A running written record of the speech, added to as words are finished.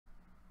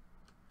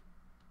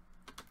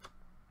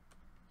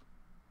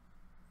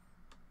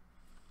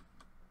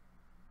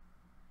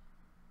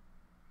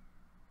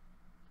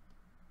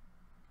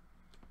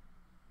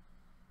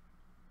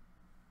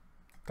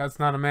That's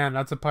not a man.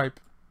 That's a pipe.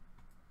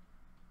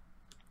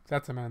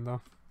 That's a man,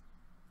 though.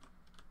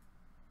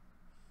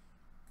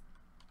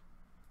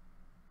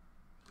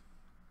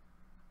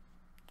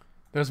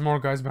 There's more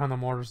guys behind the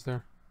mortars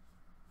there.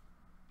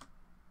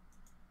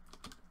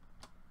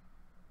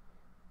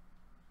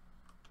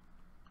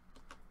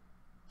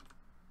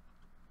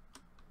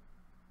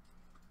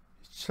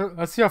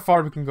 Let's see how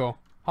far we can go.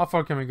 How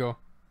far can we go?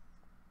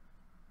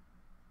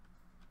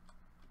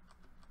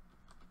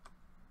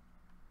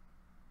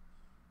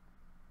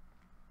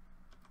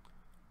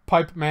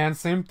 Pipe, man.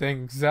 Same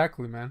thing.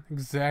 Exactly, man.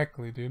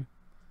 Exactly, dude.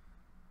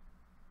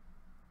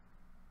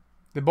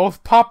 They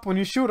both pop when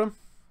you shoot them.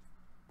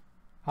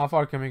 How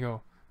far can we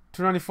go?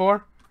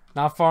 294?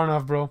 Not far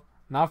enough, bro.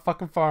 Not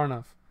fucking far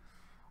enough.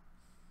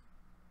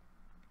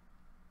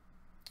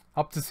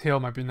 Up this hill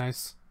might be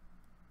nice.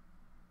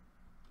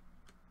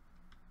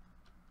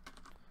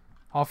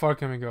 How far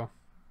can we go?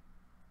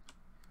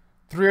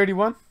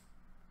 381?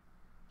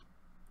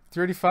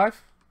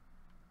 385?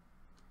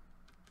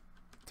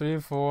 3,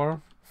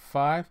 4,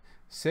 5,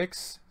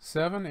 6,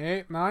 7,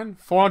 8, 9,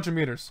 400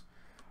 meters.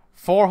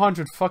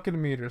 400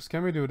 fucking meters.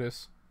 Can we do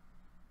this?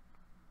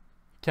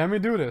 Can we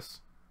do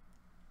this?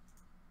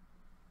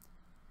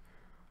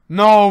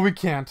 No, we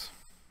can't.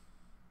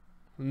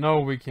 No,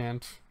 we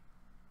can't.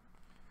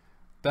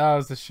 That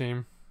was a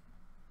shame.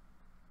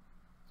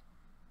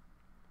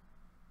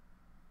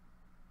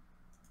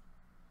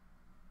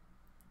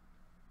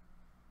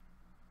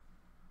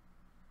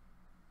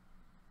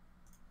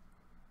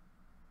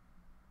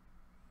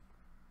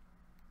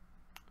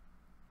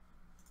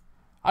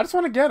 I just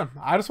want to get him.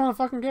 I just want to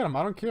fucking get him.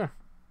 I don't care.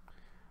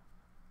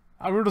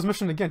 I'll do this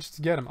mission again just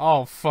to get him.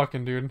 Oh,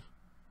 fucking dude.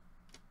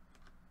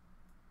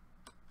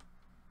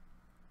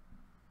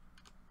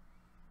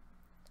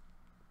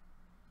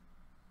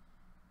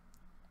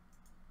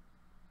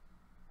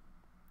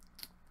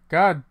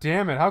 God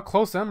damn it. How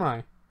close am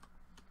I?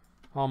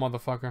 Oh,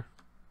 motherfucker.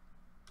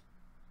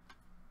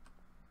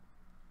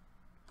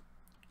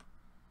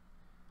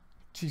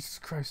 Jesus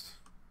Christ.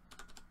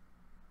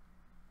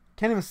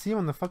 Can't even see him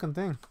on the fucking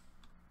thing.